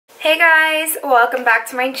Hey guys, welcome back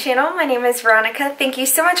to my channel. My name is Veronica. Thank you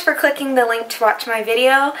so much for clicking the link to watch my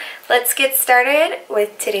video. Let's get started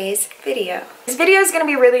with today's video. This video is going to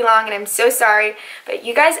be really long and I'm so sorry, but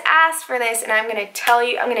you guys asked for this and I'm going to tell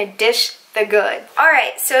you, I'm going to dish the good.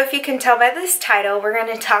 Alright, so if you can tell by this title, we're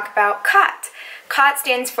going to talk about COT. COT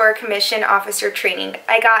stands for Commission Officer Training.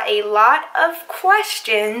 I got a lot of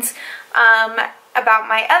questions about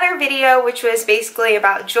my other video, which was basically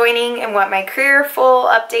about joining and what my career full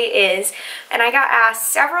update is, and I got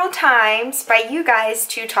asked several times by you guys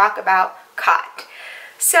to talk about COT.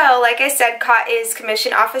 So, like I said, COT is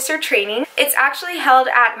Commission Officer Training. It's actually held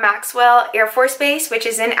at Maxwell Air Force Base, which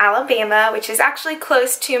is in Alabama, which is actually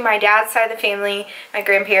close to my dad's side of the family, my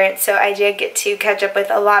grandparents, so I did get to catch up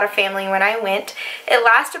with a lot of family when I went. It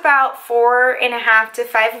lasts about 4.5 to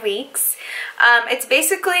 5 weeks. It's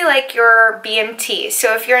basically like your BMT.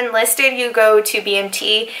 So if you're enlisted, you go to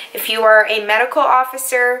BMT. If you are a medical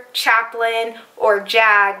officer, chaplain, or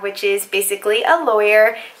JAG, which is basically a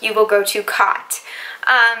lawyer, you will go to COT.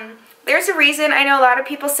 There's a reason. I know a lot of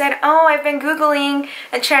people said, oh, I've been Googling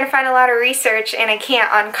and trying to find a lot of research and I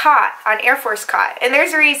can't on COT, on Air Force COT. And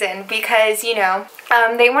there's a reason, because, you know,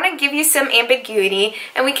 they want to give you some ambiguity,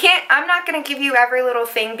 and I'm not going to give you every little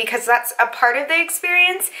thing because that's a part of the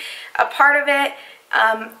experience, a part of it,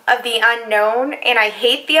 of the unknown, and I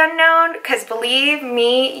hate the unknown because believe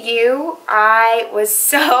me, I was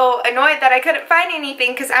so annoyed that I couldn't find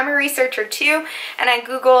anything because I'm a researcher too, and I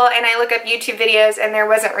Google and I look up YouTube videos and there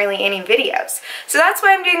wasn't really any videos. So that's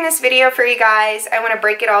why I'm doing this video for you guys. I want to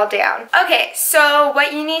break it all down. Okay, so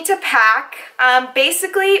what you need to pack,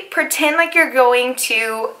 basically pretend like you're going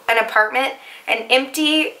to an apartment, an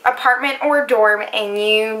empty apartment or dorm, and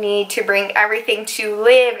you need to bring everything to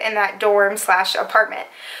live in that dorm slash apartment.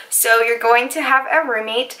 So you're going to have a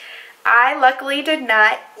roommate. I luckily did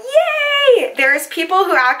not. Yay! There's people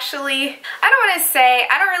who actually,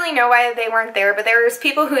 I don't really know why they weren't there, but there was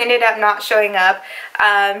people who ended up not showing up.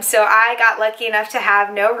 So I got lucky enough to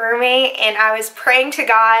have no roommate, and I was praying to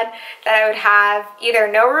God that I would have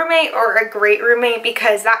either no roommate or a great roommate,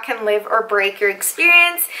 because that can live or break your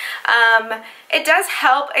experience. It does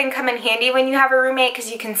help and come in handy when you have a roommate because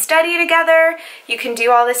you can study together, you can do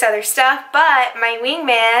all this other stuff, but my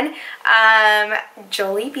wingman,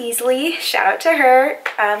 Jolie Beasley, shout out to her,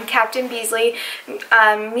 Captain Beasley,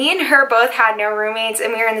 me and her both had no roommates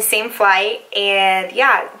and we were in the same flight, and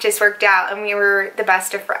yeah, it just worked out and we were the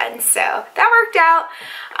best of friends, so that worked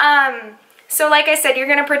out. So like I said, you're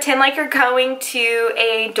going to pretend like you're going to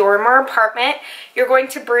a dorm or apartment. You're going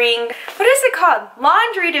to bring, what is it called?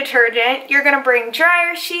 Laundry detergent. You're going to bring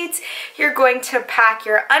dryer sheets. You're going to pack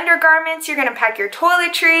your undergarments. You're going to pack your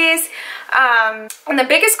toiletries. And the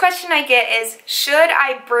biggest question I get is, should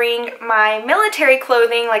I bring my military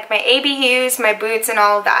clothing, like my ABUs, my boots, and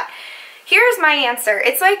all of that? Here's my answer.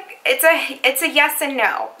 It's a yes and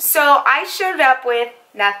no. So I showed up with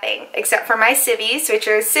nothing except for my civvies, which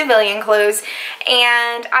are civilian clothes,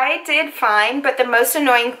 and I did fine, but the most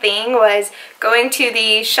annoying thing was going to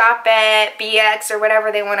the shop at BX or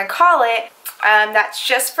whatever they want to call it, that's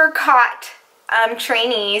just for COT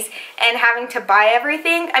trainees, and having to buy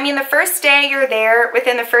everything. I mean, the first day you're there,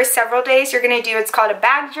 within the first several days, you're going to do what's called a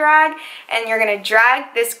bag drag, and you're going to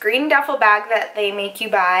drag this green duffel bag that they make you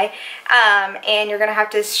buy, and you're going to have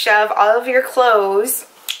to shove all of your clothes,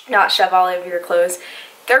 not shove all of your clothes,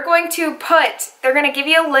 they're going to give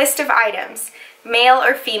you a list of items, male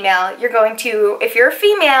or female. You're going to, if you're a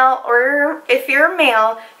female or if you're a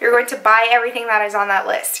male, you're going to buy everything that is on that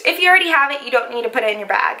list. If you already have it, you don't need to put it in your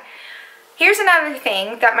bag. Here's another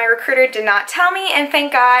thing that my recruiter did not tell me, and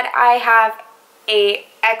thank God I have a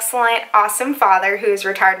excellent, awesome father who is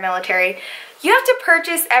retired military. You have to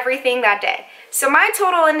purchase everything that day. So my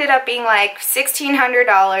total ended up being like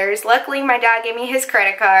 $1,600. Luckily, my dad gave me his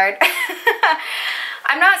credit card.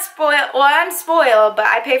 I'm not spoiled. Well, I'm spoiled, but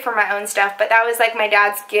I pay for my own stuff. But that was like my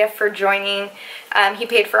dad's gift for joining. He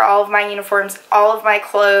paid for all of my uniforms, all of my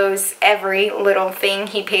clothes, every little thing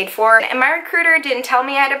he paid for. And my recruiter didn't tell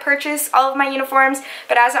me I had to purchase all of my uniforms,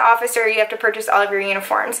 but as an officer, you have to purchase all of your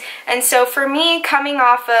uniforms. And so for me, coming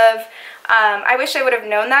off of, I wish I would have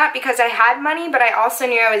known that because I had money, but I also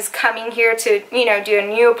knew I was coming here to, you know, do a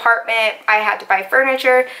new apartment. I had to buy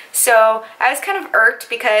furniture. So I was kind of irked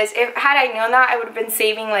because had I known that, I would have been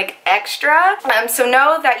saving like extra. So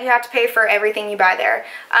know that you have to pay for everything you buy there.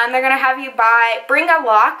 They're going to have you bring a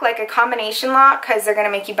lock, like a combination lock, because they're going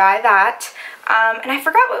to make you buy that. And I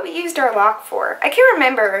forgot what we used our lock for. I can't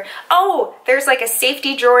remember. Oh, there's like a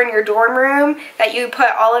safety drawer in your dorm room that you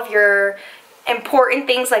put all of your important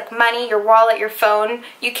things like money, your wallet, your phone.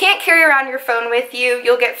 You can't carry around your phone with you.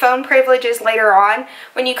 You'll get phone privileges later on.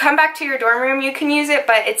 When you come back to your dorm room, you can use it,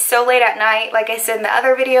 but it's so late at night. Like I said in the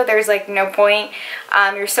other video, there's like no point.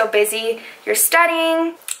 You're so busy. You're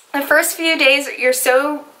studying. The first few days,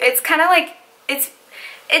 it's kind of like,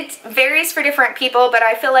 it varies for different people, but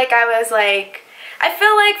I feel like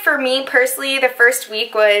for me personally, the first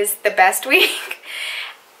week was the best week.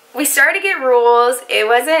 We started to get rules. It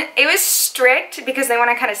was strict because they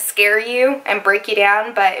want to kind of scare you and break you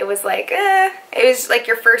down, but it was like, it was like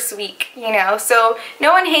your first week, you know? So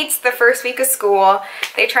no one hates the first week of school.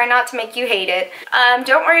 They try not to make you hate it.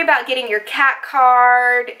 Don't worry about getting your CAC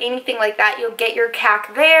card, anything like that. You'll get your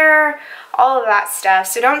CAC there, all of that stuff.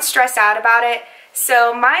 So don't stress out about it.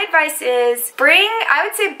 So my advice is I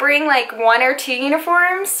would say bring like 1 or 2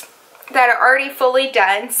 uniforms that are already fully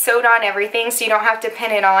done, sewed on everything, so you don't have to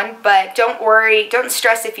pin it on. But don't worry, don't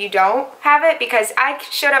stress if you don't have it, because I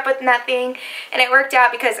showed up with nothing and it worked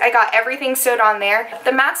out because I got everything sewed on there.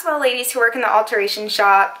 The Maxwell ladies who work in the alteration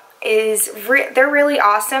shop, they're really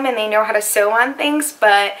awesome and they know how to sew on things,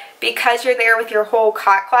 but because you're there with your whole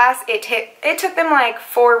COT class, it took them like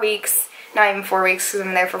 4 weeks, not even 4 weeks because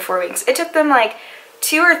I'm there for 4 weeks. It took them like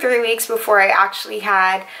 2 or 3 weeks before I actually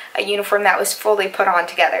had a uniform that was fully put on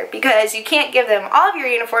together, because you can't give them all of your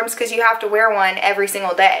uniforms because you have to wear one every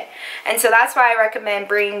single day. And so that's why I recommend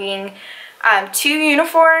bringing 2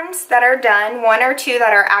 uniforms that are done, 1 or 2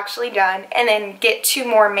 that are actually done, and then get 2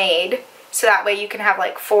 more made, so that way you can have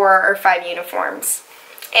like 4 or 5 uniforms.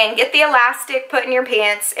 And get the elastic put in your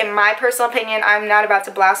pants. In my personal opinion, I'm not about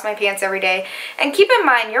to blouse my pants every day. And keep in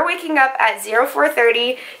mind, you're waking up at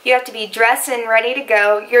 04:30. You have to be dressed and ready to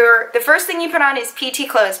go. The first thing you put on is PT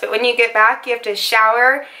clothes, but when you get back, you have to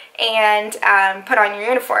shower and put on your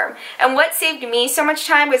uniform. And what saved me so much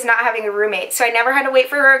time was not having a roommate. So I never had to wait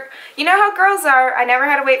for, you know how girls are, I never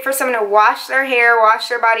had to wait for someone to wash their hair, wash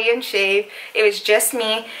their body, and shave. It was just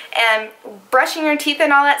me. And brushing your teeth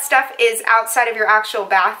and all that stuff is outside of your actual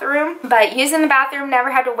bathroom. But using the bathroom,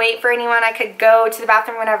 never had to wait for anyone. I could go to the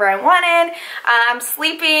bathroom whenever I wanted.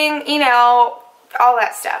 Sleeping, you know, all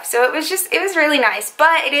that stuff. So it was really nice,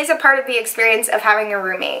 but it is a part of the experience of having a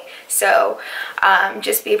roommate. So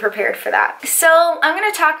just be prepared for that. So I'm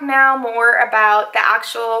going to talk now more about the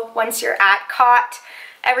actual, once you're at COT,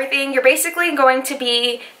 everything. You're basically going to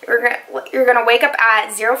be, you're going to wake up at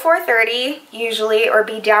 04:30 usually, or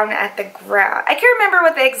be down at the ground. I can't remember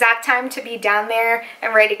what the exact time to be down there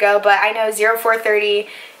and ready to go, but I know 04:30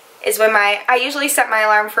 is when I usually set my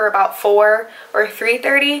alarm for about 4 or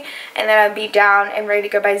 3:30, and then I'd be down and ready to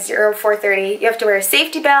go by 04:30. You have to wear a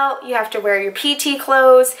safety belt, you have to wear your PT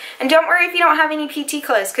clothes, and don't worry if you don't have any PT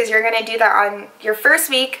clothes, because you're going to do that on your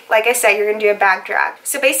first week. Like I said, you're going to do a bag drag.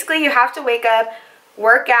 So basically you have to wake up,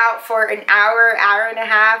 work out for an hour, hour and a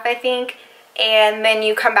half, I think, and then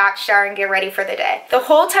you come back, shower, and get ready for the day. The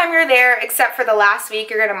whole time you're there, except for the last week,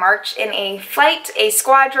 you're going to march in a flight, a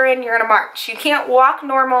squadron. You're going to march. You can't walk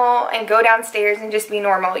normal and go downstairs and just be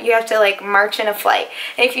normal. You have to like march in a flight.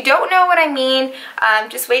 And if you don't know what I mean,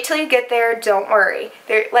 just wait till you get there. Don't worry.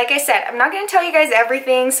 Like I said, I'm not going to tell you guys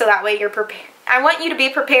everything, so that way you're prepared. I want you to be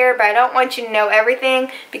prepared, but I don't want you to know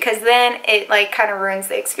everything, because then it like kind of ruins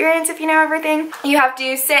the experience if you know everything. You have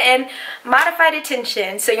to sit in modified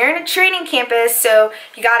attention. So you're in a training campus, so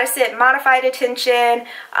you got to sit modified attention.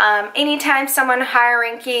 Anytime someone higher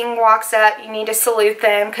ranking walks up, you need to salute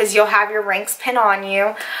them because you'll have your ranks pin on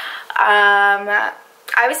you.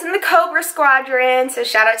 I was in the Cobra Squadron, so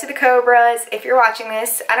shout out to the Cobras if you're watching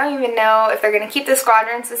this. I don't even know if they're going to keep the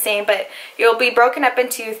squadrons the same, but you'll be broken up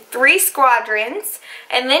into 3 squadrons,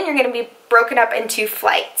 and then you're going to be broken up into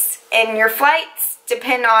flights. And your flights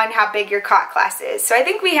depend on how big your COT class is. So I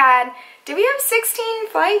think did we have 16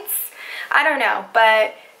 flights? I don't know,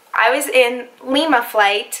 but I was in Lima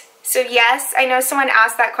flight. So yes, I know someone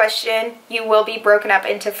asked that question. You will be broken up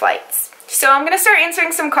into flights. So I'm going to start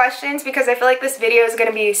answering some questions because I feel like this video is going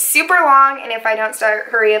to be super long, and if I don't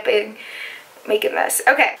hurry up and making this.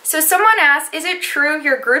 Okay, so someone asked, is it true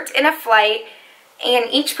you're grouped in a flight and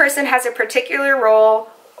each person has a particular role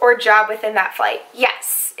or job within that flight?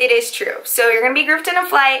 Yes, it is true. So you're going to be grouped in a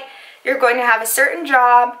flight, you're going to have a certain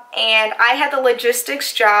job, and I had the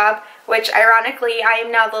logistics job, which ironically I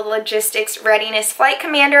am now the logistics readiness flight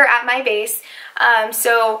commander at my base.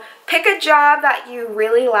 So pick a job that you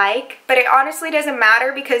really like, but it honestly doesn't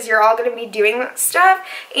matter because you're all going to be doing stuff,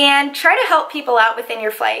 and try to help people out within your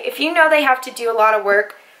flight. If you know they have to do a lot of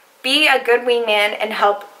work, be a good wingman and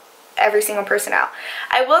help every single person out.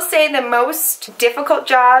 I will say the most difficult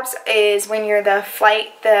jobs is when you're the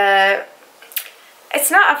it's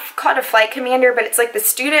not called a flight commander, but it's like the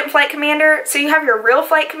student flight commander. So you have your real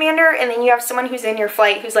flight commander, and then you have someone who's in your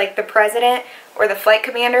flight who's like the president or the flight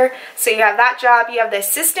commander. So you have that job, you have the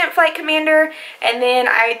assistant flight commander, and then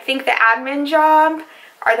I think the admin job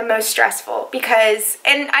are the most stressful because,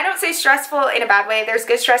 and I don't say stressful in a bad way, there's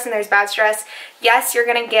good stress and there's bad stress. Yes, you're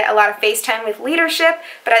going to get a lot of face time with leadership,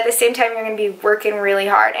 but at the same time you're going to be working really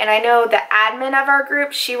hard. And I know the admin of our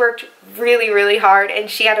group, she worked really, really hard,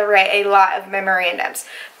 and she had to write a lot of memorandums.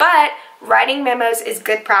 But writing memos is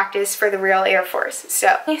good practice for the real Air Force.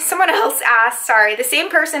 So someone else asked, the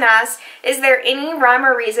same person asked, is there any rhyme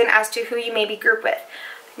or reason as to who you may be grouped with?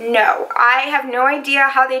 No, I have no idea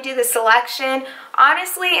how they do the selection.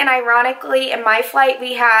 Honestly and ironically, in my flight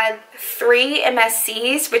we had 3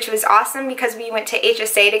 MSCs, which was awesome because we went to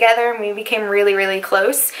HSA together and we became really, really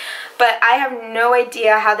close. But I have no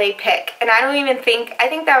idea how they pick. And I don't even think, I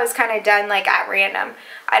think that was kind of done like at random.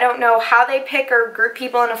 I don't know how they pick or group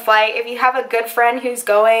people in a flight. If you have a good friend who's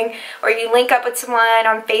going, or you link up with someone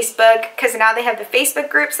on Facebook, because now they have the Facebook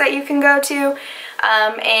groups that you can go to,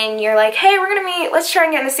 and you're like, hey, we're gonna meet, let's try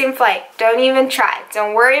and get in the same flight. Don't even try.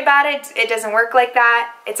 Don't worry about it. It doesn't work like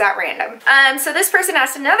that. It's at random. So this person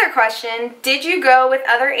asked another question. Did you go with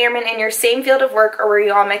other airmen in your same field of work, or were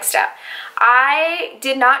you all mixed up? I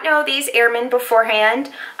did not know these airmen beforehand,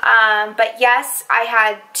 but yes, I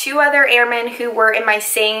had 2 other airmen who were in my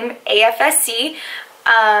same AFSC,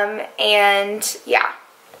 and yeah,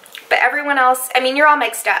 but everyone else, I mean, you're all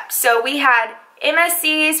mixed up. So we had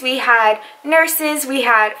MSCs, we had nurses, we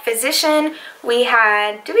had physician, we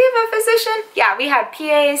had, do we have a physician? Yeah, we had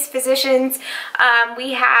PAs, physicians,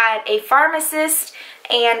 we had a pharmacist,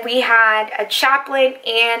 and we had a chaplain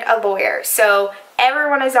and a lawyer. So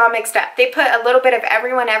everyone is all mixed up. They put a little bit of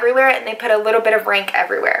everyone everywhere, and they put a little bit of rank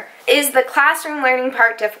everywhere. Is the classroom learning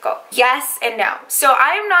part difficult? Yes and no. So I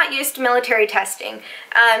am not used to military testing.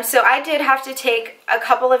 So I did have to take a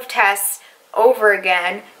couple of tests over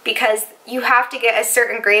again because you have to get a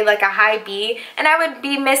certain grade, like a high B, and I would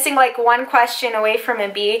be missing like 1 question away from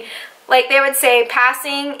a B. Like they would say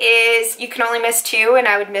passing is, you can only miss 2, and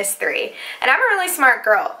I would miss 3. And I'm a really smart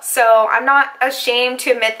girl, so I'm not ashamed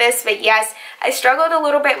to admit this, but yes, I struggled a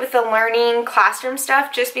little bit with the learning classroom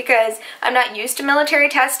stuff just because I'm not used to military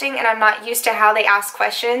testing, and I'm not used to how they ask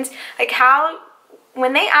questions. Like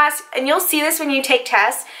when they ask, and you'll see this when you take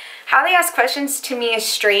tests, how they ask questions to me is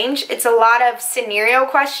strange. It's a lot of scenario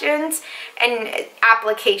questions and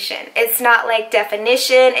application. It's not like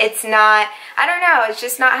definition. It's not, I don't know, it's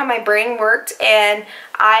just not how my brain worked. And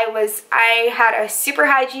I had a super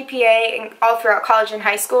high GPA all throughout college and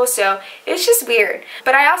high school, so it's just weird.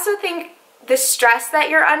 But I also think the stress that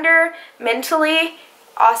you're under mentally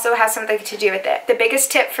also has something to do with it. The biggest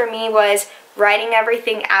tip for me was writing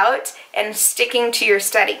everything out and sticking to your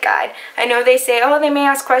study guide. I know they say, oh, they may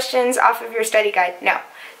ask questions off of your study guide. No.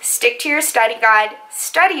 Stick to your study guide,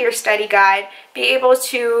 study your study guide, be able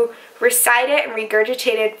to recite it and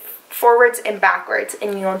regurgitate it forwards and backwards,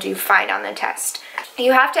 and you'll do fine on the test.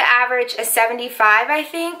 You have to average a 75, I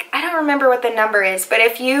think. I don't remember what the number is, but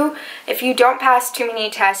if you don't pass too many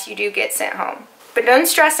tests, you do get sent home. But don't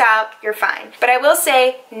stress out, you're fine. But I will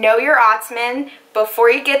say, know your oddsman. Before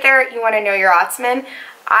you get there, you want to know your oddsman.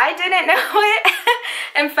 I didn't know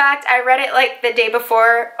it. In fact, I read it like the day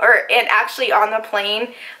before, and actually on the plane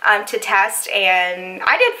to test, and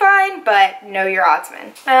I did fine, but know your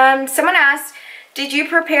oddsman. Someone asked, did you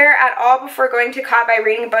prepare at all before going to COT by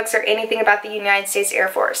reading books or anything about the United States Air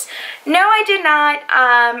Force? No, I did not.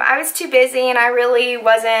 I was too busy, and I really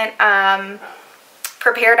wasn't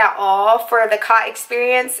prepared at all for the COT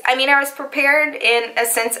experience. I mean, I was prepared in a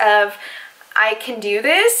sense of I can do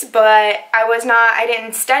this, but I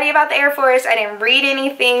didn't study about the Air Force, I didn't read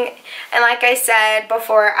anything, and like I said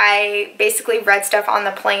before, I basically read stuff on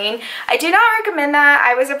the plane. I do not recommend that.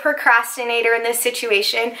 I was a procrastinator in this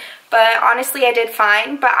situation, but honestly I did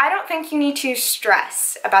fine. But I don't think you need to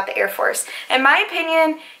stress about the Air Force. In my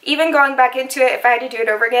opinion, even going back into it, if I had to do it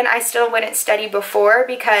over again, I still wouldn't study before,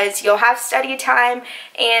 because you'll have study time,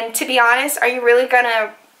 and to be honest, are you really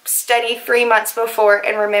gonna study 3 months before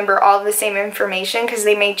and remember all of the same information? Because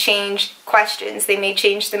they may change questions, they may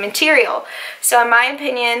change the material. So in my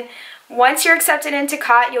opinion, once you're accepted into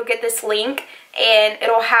COT, you'll get this link and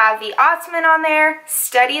it'll have the oddsman on there.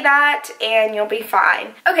 Study that and you'll be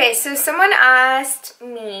fine. Okay, so someone asked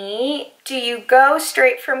me, do you go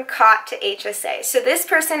straight from COT to HSA? So this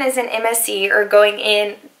person is an MSc, or going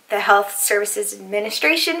in the Health Services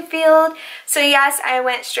Administration field. So yes, I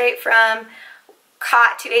went straight from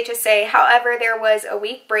COT to HSA. However, there was a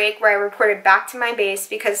week break where I reported back to my base,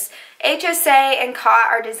 because HSA and COT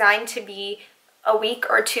are designed to be a week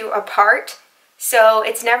or 2 apart. So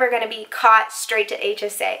it's never going to be COT straight to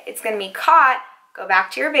HSA. It's going to be COT, go back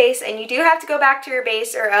to your base, and you do have to go back to your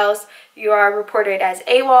base or else you are reported as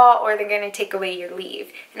AWOL or they're going to take away your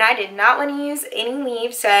leave. And I did not want to use any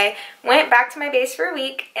leave, so I went back to my base for a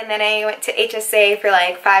week and then I went to HSA for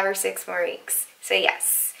like 5 or 6 more weeks. So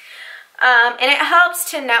yes. And it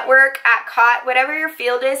helps to network at COT, whatever your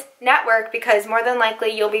field is, network, because more than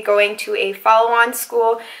likely you'll be going to a follow-on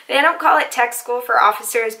school. They don't call it tech school for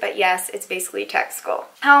officers, but yes, it's basically tech school.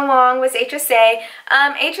 How long was HSA?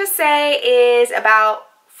 HSA is about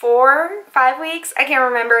 4 or 5 weeks. I can't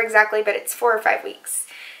remember exactly, but it's 4 or 5 weeks.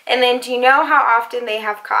 And then do you know how often they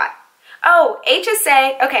have COT? Oh,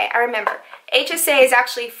 HSA, okay, I remember. HSA is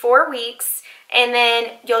actually 4 weeks. And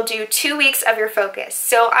then you'll do 2 weeks of your focus.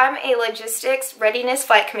 So I'm a logistics readiness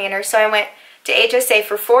flight commander, so I went to HSA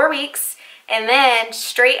for 4 weeks, and then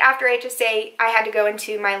straight after HSA, I had to go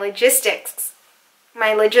into my logistics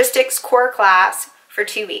core class for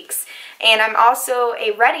 2 weeks. And I'm also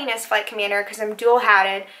a readiness flight commander because I'm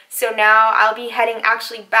dual-hatted, so now I'll be heading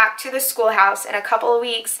actually back to the schoolhouse in a couple of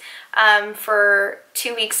weeks for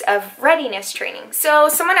 2 weeks of readiness training. So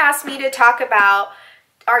someone asked me to talk about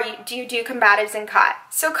do you do combatives in COT?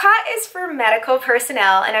 So COT is for medical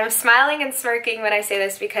personnel, and I'm smiling and smirking when I say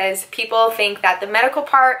this because people think that the medical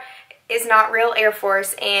part is not real Air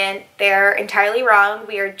Force, and they're entirely wrong.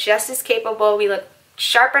 We are just as capable. We look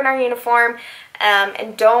sharp in our uniform,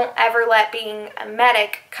 and don't ever let being a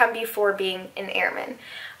medic come before being an airman.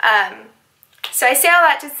 So I say all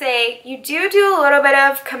that to say you do a little bit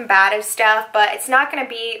of combative stuff, but it's not going to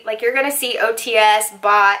be like you're going to see OTS,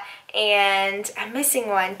 BOT, and I'm missing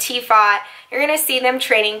one, TFOT. You're going to see them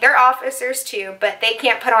training. They're officers too, but they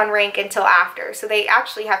can't put on rank until after. So they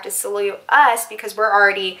actually have to salute us because we're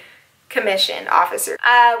already commissioned officers.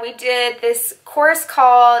 We did this course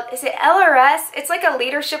called, is it LRS? It's like a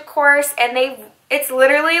leadership course, and it's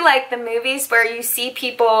literally like the movies where you see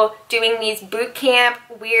people doing these boot camp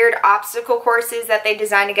weird obstacle courses that they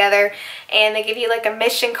design together, and they give you like a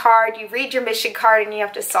mission card. You read your mission card and you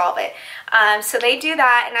have to solve it. So they do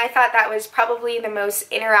that, and I thought that was probably the most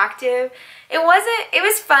interactive. It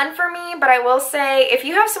was fun for me, but I will say if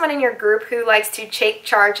you have someone in your group who likes to take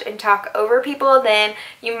charge and talk over people, then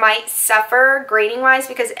you might suffer grading wise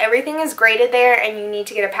because everything is graded there and you need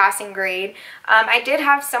to get a passing grade. I did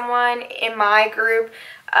have someone in my group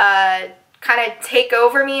kind of take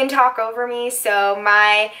over me and talk over me, so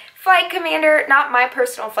my flight commander, not my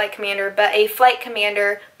personal flight commander, but a flight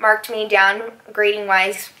commander marked me down grading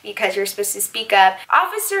wise because you're supposed to speak up.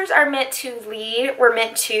 Officers are meant to lead. We're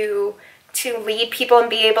meant to lead people and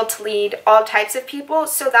be able to lead all types of people,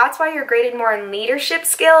 so that's why you're graded more in leadership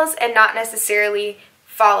skills and not necessarily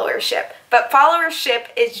followership. But followership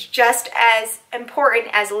is just as important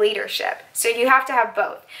as leadership, so you have to have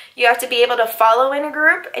both. You have to be able to follow in a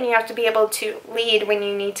group, and you have to be able to lead when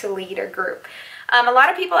you need to lead a group. A lot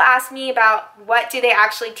of people ask me about what do they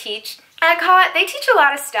actually teach. At COT, they teach a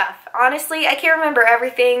lot of stuff. Honestly, I can't remember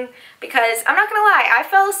everything because I'm not going to lie, I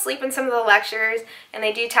fell asleep in some of the lectures, and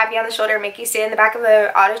they do tap you on the shoulder and make you stay in the back of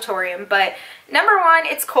the auditorium. But number one,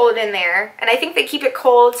 it's cold in there, and I think they keep it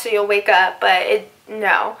cold so you'll wake up, but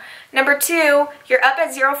no. Number two, you're up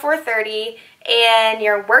at 04:30 and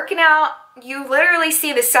you're working out. You literally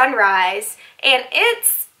see the sunrise, and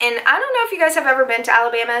I don't know if you guys have ever been to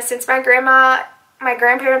Alabama. Since my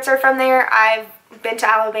grandparents are from there, I've been to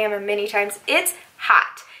Alabama many times. It's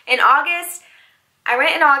hot. In August, I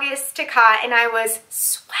went in August to COT, and I was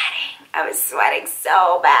sweating. I was sweating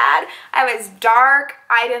so bad. I was dark.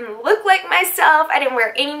 I didn't look like myself. I didn't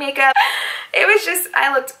wear any makeup. It was just,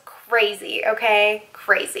 I looked crazy, okay?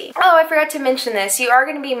 Crazy. Oh, I forgot to mention this. You are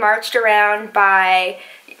going to be marched around by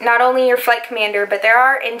not only your flight commander, but there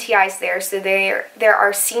are NTIs there, so there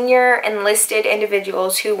are senior enlisted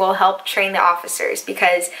individuals who will help train the officers,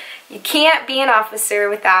 because you can't be an officer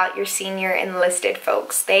without your senior enlisted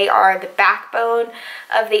folks. They are the backbone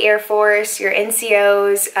of the Air Force, your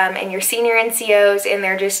NCOs and your senior NCOs, and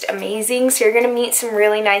they're just amazing. So you're going to meet some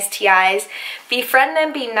really nice TIs. Befriend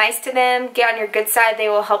them, be nice to them, get on your good side. They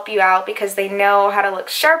will help you out because they know how to look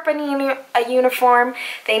sharp in a uniform.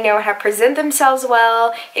 They know how to present themselves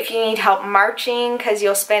well. If you need help marching, because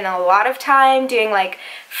you'll spend a lot of time doing like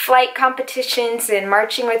flight competitions and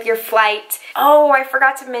marching with your flight. Oh, I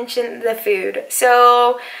forgot to mention the food.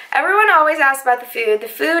 So everyone always asks about the food. The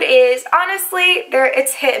food is, honestly,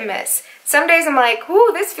 it's hit and miss. Some days I'm like,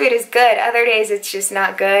 ooh, this food is good. Other days it's just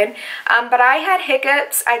not good. But I had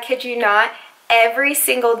hiccups, I kid you not, every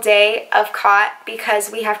single day of COT because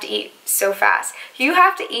we have to eat so fast. You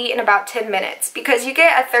have to eat in about 10 minutes because you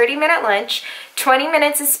get a 30-minute lunch, 20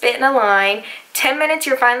 minutes is spit in a line, 10 minutes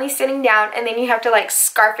you're finally sitting down, and then you have to like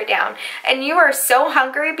scarf it down. And you are so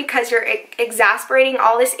hungry because you're exasperating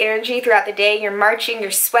all this energy throughout the day. You're marching, you're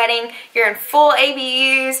sweating, you're in full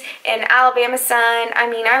ABUs in Alabama sun. I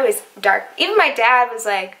mean, I was dark. Even my dad was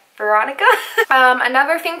like, Veronica.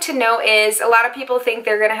 Another thing to note is a lot of people think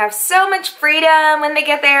they're gonna have so much freedom when they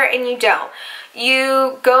get there, and you don't.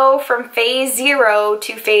 You go from phase 0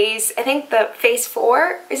 to phase, I think the phase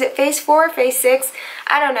 4, is it phase 4, phase 6?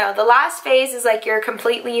 I don't know. The last phase is like you're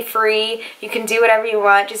completely free. You can do whatever you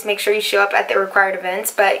want. Just make sure you show up at the required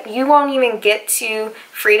events, but you won't even get to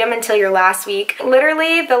freedom until your last week.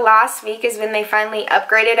 Literally, the last week is when they finally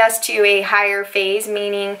upgraded us to a higher phase,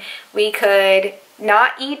 meaning we could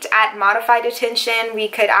not eat at modified attention. We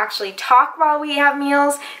could actually talk while we have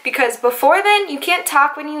meals, because before then you can't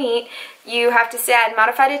talk when you eat. You have to sit at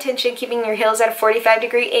modified attention, keeping your heels at a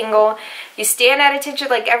 45-degree angle. You stand at attention,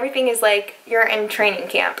 like everything is like you're in training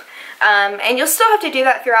camp. And you'll still have to do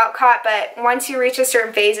that throughout COT, but once you reach a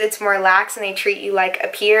certain phase, it's more lax and they treat you like a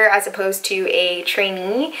peer as opposed to a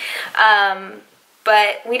trainee.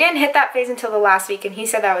 But we didn't hit that phase until the last week, and he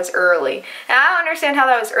said that was early. And I don't understand how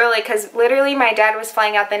that was early, because literally my dad was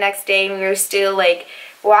flying out the next day and we were still like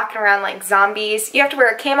walking around like zombies. You have to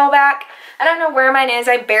wear a camelback. I don't know where mine is.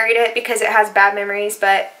 I buried it because it has bad memories,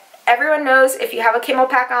 but everyone knows if you have a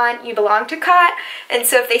camelback on, you belong to COT. And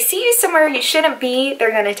so if they see you somewhere you shouldn't be,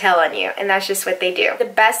 they're going to tell on you, and that's just what they do. The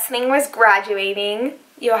best thing was graduating.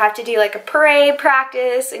 You'll have to do like a parade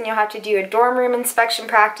practice, and you'll have to do a dorm room inspection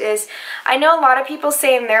practice. I know a lot of people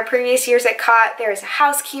say in their previous years at COT there's a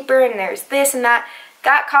housekeeper and there's this and that.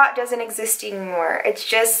 That COT doesn't exist anymore. It's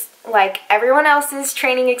just like everyone else's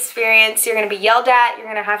training experience. You're going to be yelled at. You're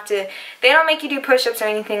going to have to, they don't make you do push-ups or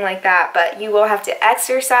anything like that, but you will have to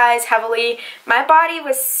exercise heavily. My body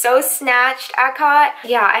was so snatched at COT.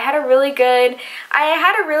 Yeah, I had a really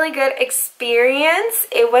good experience.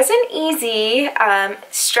 It wasn't easy.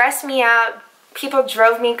 Stressed me out. People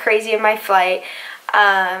drove me crazy in my flight.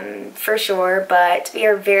 For sure, but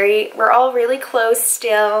we're all really close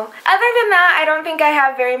still. Other than that, I don't think I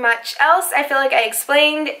have very much else. I feel like I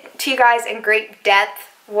explained to you guys in great depth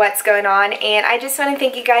what's going on, and I just want to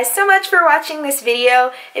thank you guys so much for watching this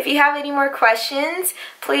video. If you have any more questions,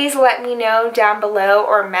 please let me know down below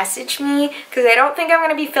or message me, because I don't think I'm going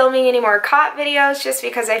to be filming any more COT videos just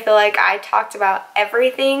because I feel like I talked about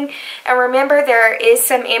everything. And remember, there is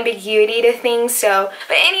some ambiguity to things, so.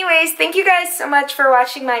 But anyways, thank you guys so much for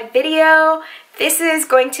watching my video. This is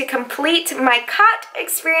going to complete my COT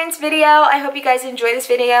experience video. I hope you guys enjoyed this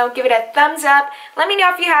video. Give it a thumbs up. Let me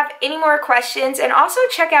know if you have any more questions, and also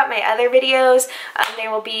check out my other videos. They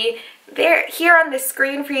will be there here on the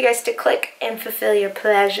screen for you guys to click and fulfill your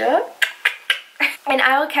pleasure. And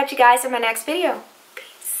I will catch you guys in my next video.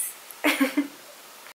 Peace.